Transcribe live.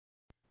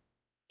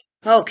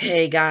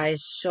Okay,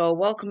 guys, so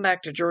welcome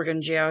back to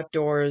Jordan J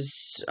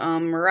Outdoors.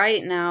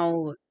 Right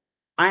now,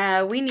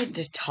 we need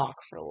to talk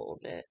for a little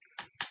bit.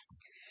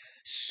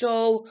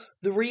 So,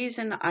 the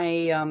reason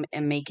I am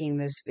making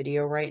this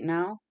video right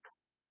now,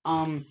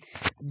 um,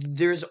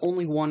 there's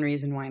only one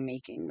reason why I'm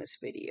making this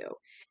video.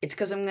 It's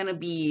because I'm gonna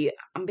be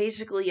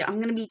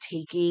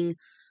taking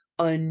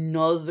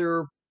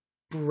another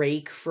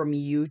break from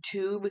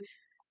YouTube,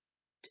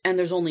 and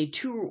there's only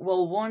two,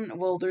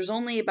 there's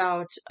only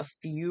about a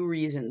few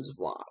reasons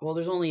why. Well,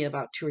 there's only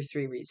about two or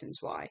three reasons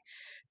why.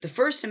 The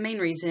first and main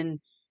reason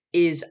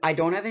is I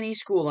don't have any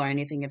school or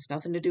anything. It's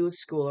nothing to do with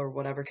school or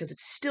whatever, because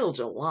it's still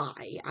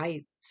July.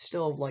 I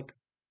still have like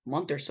a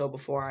month or so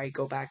before I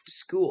go back to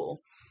school.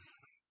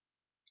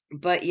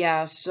 But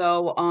yeah,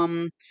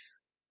 the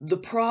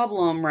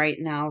problem right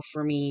now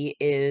for me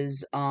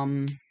is,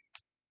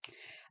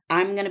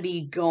 I'm gonna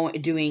be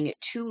doing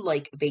two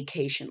like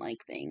vacation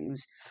like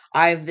things.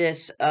 I have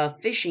this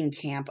fishing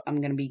camp I'm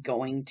gonna be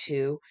going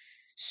to.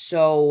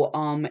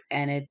 And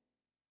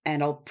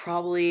I'll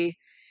probably,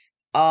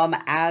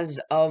 as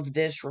of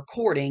this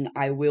recording,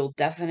 I will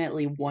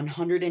definitely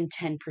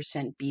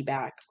 110% be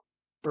back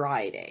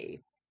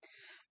Friday.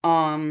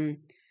 Um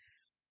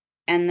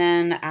and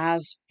then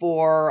as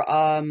for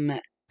and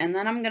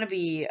then I'm gonna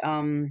be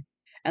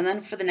and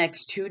then for the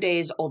next 2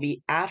 days I'll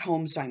be at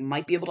home, so I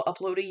might be able to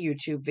upload a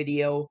YouTube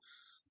video.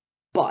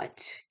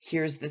 But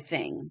here's the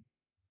thing.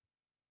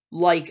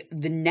 Like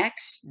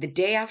the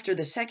day after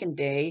the second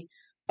day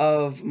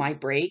of my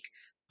break,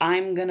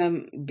 I'm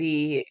gonna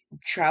be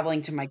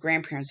traveling to my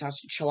grandparents'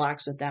 house to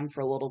chillax with them for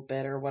a little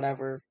bit or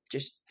whatever,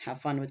 just have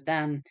fun with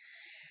them.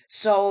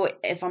 So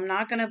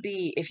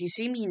if you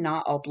see me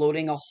not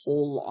uploading a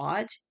whole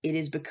lot, it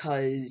is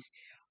because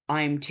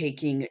I'm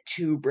taking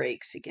two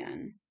breaks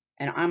again.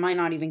 And I might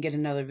not even get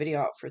another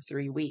video out for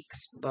 3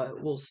 weeks,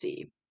 but we'll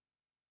see.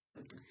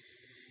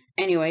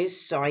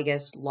 Anyways, so I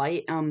guess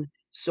like,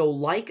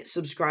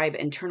 subscribe,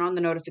 and turn on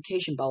the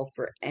notification bell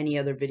for any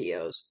other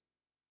videos.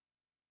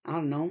 I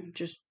don't know,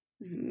 just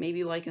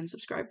maybe like and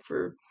subscribe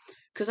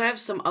because I have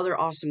some other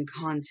awesome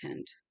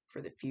content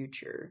for the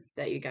future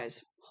that you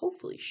guys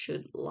hopefully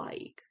should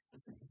like.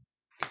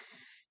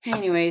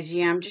 Anyways,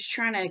 yeah, I'm just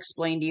trying to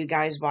explain to you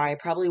guys why I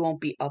probably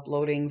won't be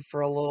uploading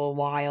for a little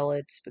while.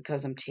 It's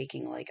because I'm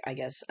taking, like, I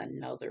guess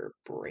another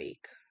break.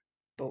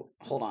 But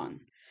hold on.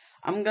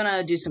 I'm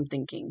gonna do some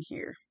thinking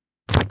here.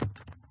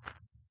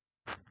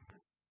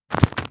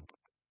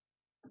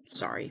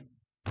 Sorry.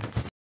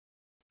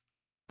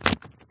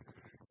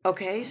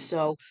 Okay,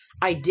 so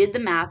I did the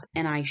math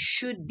and I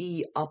should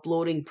be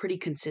uploading pretty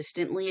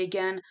consistently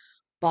again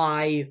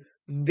by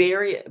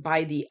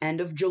by the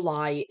end of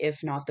July,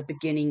 if not the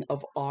beginning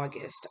of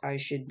August. I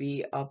should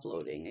be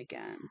uploading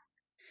again.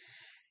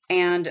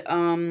 And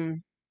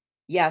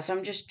yeah, so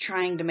I'm just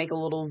trying to make a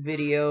little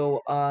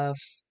video of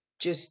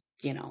just,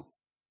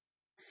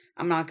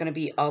 I'm not going to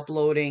be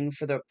uploading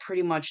for the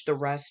pretty much the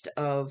rest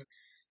of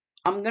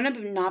I'm going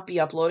to not be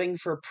uploading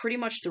for pretty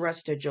much the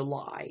rest of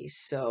July.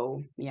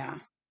 So, yeah.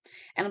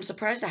 And I'm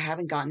surprised I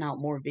haven't gotten out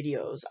more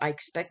videos. I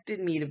expected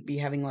me to be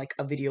having like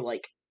a video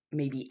like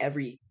maybe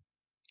every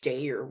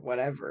day or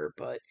whatever,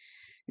 but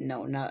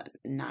no,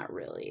 not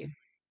really.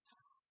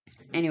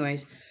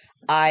 Anyways,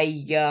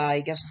 I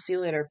guess I'll see you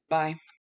later. Bye.